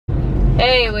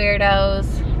Hey weirdos.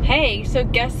 Hey, so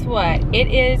guess what? It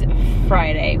is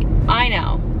Friday. I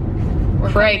know.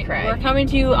 Cray. We're coming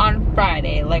to you on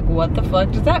Friday. Like, what the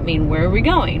fuck does that mean? Where are we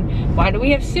going? Why do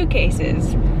we have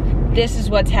suitcases? This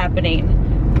is what's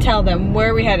happening. Tell them,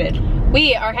 where are we headed?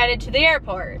 We are headed to the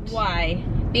airport. Why?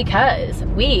 Because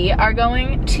we are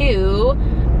going to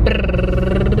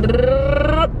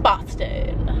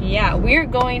Boston. Yeah, we're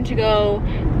going to go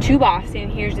to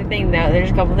Boston. Here's the thing though, there's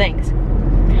a couple things.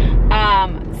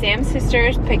 Sam's sister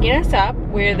is picking us up.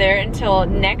 We're there until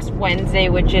next Wednesday,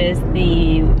 which is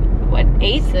the, what,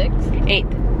 8th?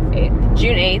 8th.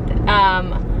 June 8th.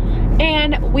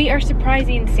 And we are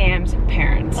surprising Sam's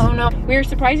parents. Oh no. We are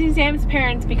surprising Sam's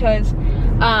parents because,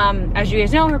 as you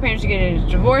guys know, her parents are getting a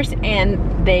divorce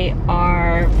and they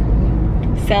are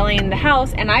selling the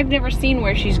house, and I've never seen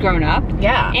where she's grown up.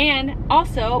 Yeah. And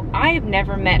also, I've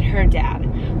never met her dad.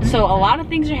 So a lot of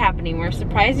things are happening. We're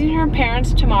surprising her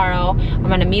parents tomorrow. I'm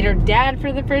gonna meet her dad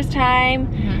for the first time.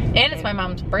 And it's my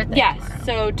mom's birthday. Yes, tomorrow.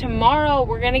 so tomorrow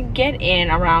we're gonna get in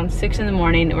around 6 in the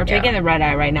morning. We're taking the red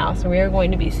eye right now, so we are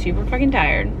going to be super fucking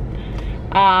tired.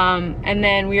 And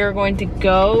then we are going to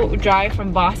go drive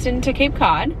from Boston to Cape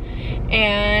Cod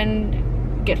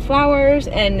and get flowers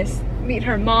and meet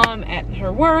her mom at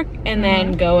her work, and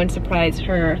then go and surprise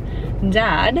her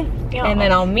dad, and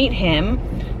then I'll meet him.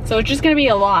 So it's just gonna be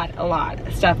a lot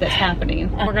of stuff that's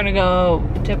happening. We're gonna go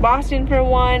to Boston for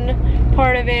one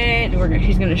part of it.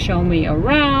 She's gonna show me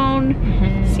around,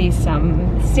 see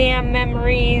some Sam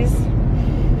memories.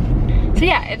 So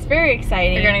yeah, it's very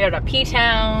exciting. We're gonna go to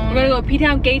P-Town. We're gonna go to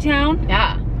P-Town, Gay-Town.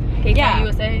 Yeah. Gay-Town,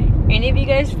 USA. Any of you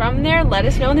guys from there, let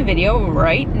us know in the video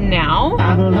right now.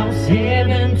 I've lost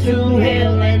heaven to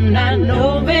hell, and I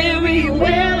know very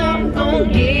well I'm gonna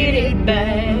get it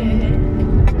back.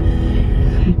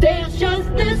 There's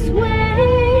just this waiting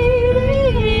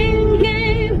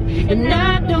game, and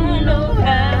I don't know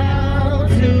how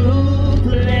to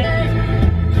play.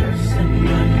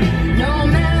 No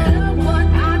matter what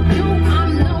I do,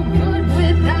 I'm no good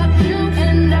without you,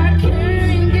 and I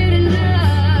can't get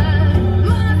enough.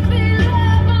 Must be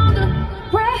love on the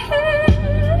brain.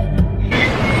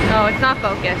 Oh, it's not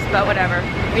focused, but whatever.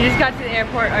 We just got to the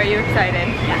airport. Are you excited?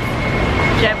 Yes.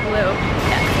 JetBlue.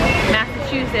 Yes.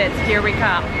 Massachusetts, here we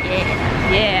come.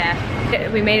 Yeah.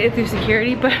 We made it through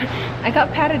security, but I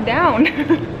got patted down.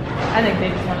 I think they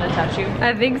just wanted to touch you.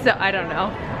 I think so, I don't know.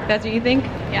 That's what you think?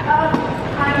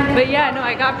 Yeah. But yeah, no,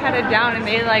 I got patted down and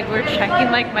they like were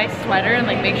checking like my sweater and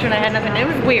like make sure I had nothing. It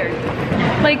was weird.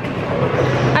 Like,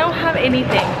 I don't have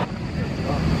anything.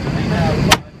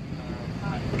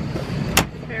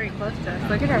 It's very close to us.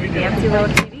 Look at our fancy little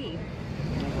TV.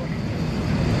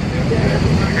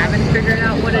 Haven't figured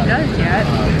out what it does yet.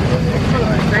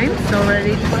 I'm so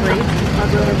ready to sleep.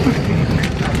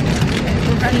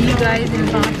 See you guys in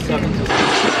Boston.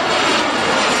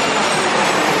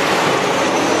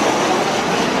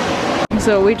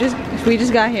 So we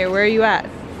just got here. Where are you at?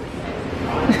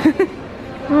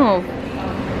 Oh,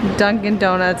 Dunkin'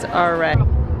 Donuts are red.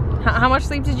 How much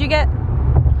sleep did you get?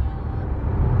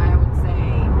 I would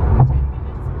say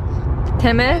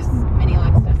 10 minutes. 10 minutes? Minnie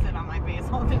likes to sit on my face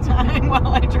all the time while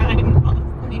I try and fall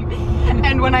asleep.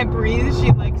 And when I breathe,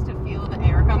 she likes to feel the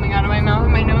air coming out of my mouth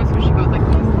and my nose, so she goes like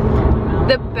this.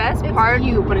 The best part, It's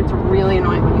cute, but it's really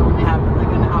annoying when you only have like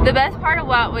an hour. the best part of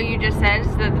what you just said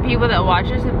is that the people that watch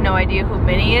us have no idea who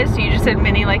Minnie is. So you just said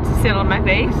Minnie likes to sit on my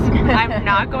face. I'm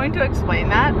not going to explain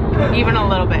that even a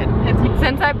little bit.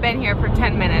 Since I've been here for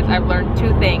 10 minutes, I've learned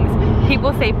two things.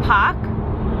 People say "pock"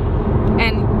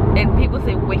 and people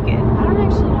say "wicked." I don't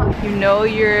actually know. You know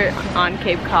you're on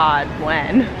Cape Cod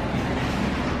when.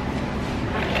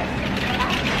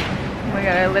 Oh my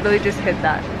god, I literally just hit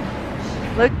that.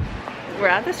 Look, we're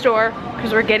at the store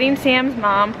because we're getting Sam's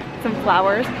mom some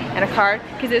flowers and a card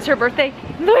because it's her birthday.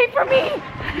 Wait for me!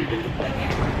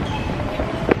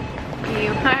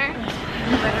 You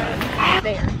are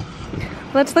there.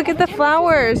 Let's look at the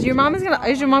flowers. Is your mom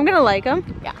gonna like them?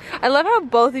 Yeah. I love how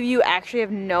both of you actually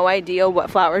have no idea what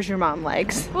flowers your mom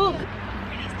likes. Well,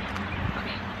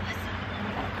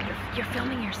 You're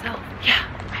filming yourself. Yeah.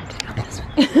 I'm just filming this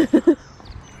one.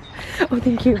 Oh,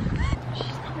 thank you. she's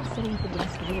probably sitting at the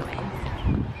desk anyway.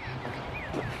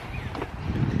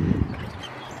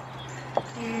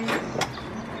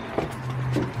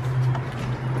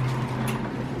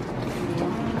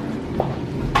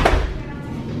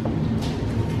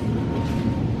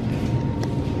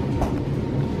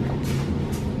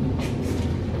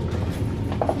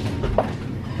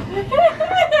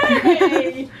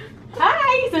 Hey!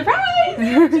 Hi! Surprise! What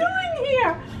are you doing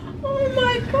here? Oh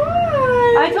my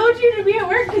god! I told you to be at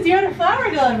work because you had a flower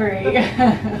delivery.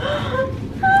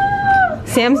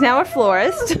 Sam's now a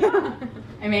florist.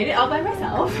 I made it all by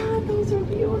myself. Oh, those are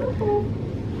beautiful.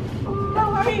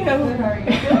 How are you? How are you?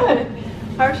 Good.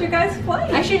 How's your guys' flight?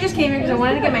 I actually just came here because I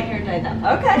wanted to get my hair dyed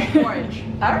up. Okay. Orange.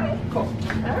 Alright, cool.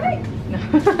 Alright.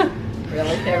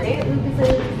 Really?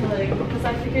 They're because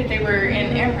I figured they were in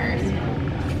Amherst.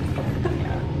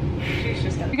 She's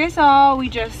just You guys saw we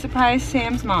just surprised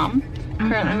Sam's mom.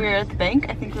 Currently we're at the bank.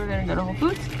 I think we're gonna go to Whole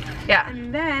Foods. Yeah.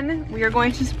 And then we are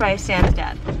going to surprise Sam's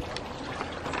dad.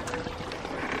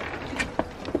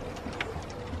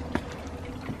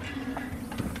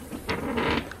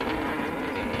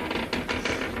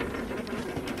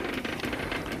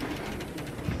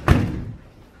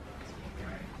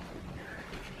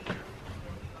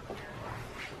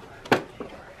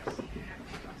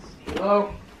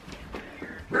 Hello.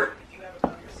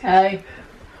 Hey.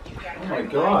 Oh my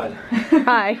god.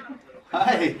 Hi.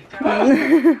 Hi.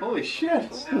 Holy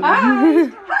shit.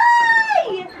 Hi.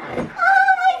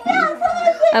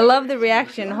 I love the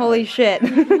reaction. Holy shit. Oh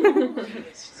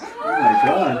my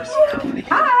god.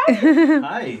 Hi.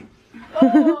 Hi.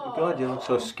 Oh god, you look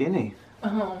so skinny.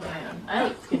 Oh man, I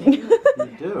look skinny. You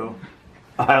do.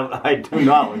 I do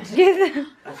not look skinny.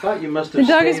 I thought you must have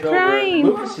The dog stayed is over crying. at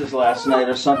Lucas's last night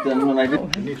or something when I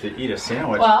didn't. I need to eat a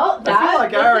sandwich. Well, I feel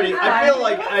like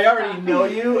I already know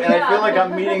you, and I feel like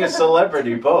I'm meeting a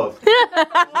celebrity both.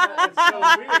 It's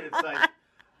so weird. It's like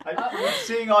I'm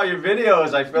seeing all your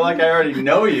videos. I feel like I already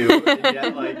know you, and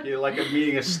yet like you're like I'm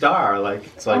meeting a star. Like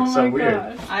it's like so weird.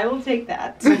 I will take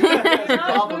that. It's a Her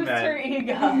compliment.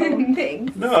 ego.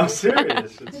 Thanks. No, I'm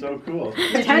serious. It's so cool.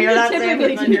 Did you hear that, Sam?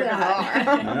 It's on your I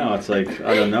car. know, it's like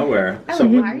out of nowhere. So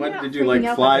what did you like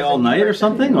fly all night or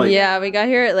something? Like Yeah, we got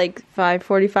here at like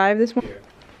 5:45 this morning.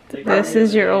 This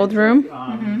is your old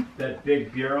room. That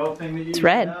big bureau thing that you It's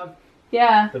red. have,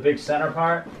 Yeah. the big center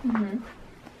part.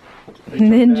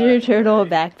 Ninja Turtle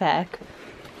backpack.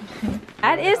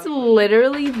 That is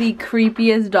literally the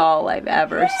creepiest doll I've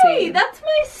ever Hey, seen. that's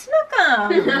my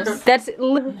Snookums. That's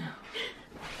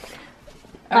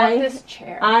I like this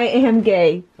chair. I am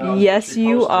gay. Oh, Yes, she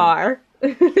you posted. are.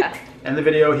 And the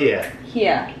video here.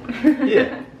 Yeah.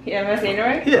 Here. Yeah, am I saying it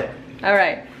right? Here. All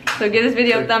right. So give this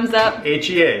video a thumbs up,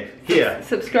 HEA. Here.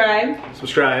 subscribe,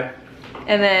 Subscribe.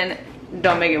 and then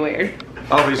don't make it weird.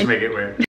 Always make it weird.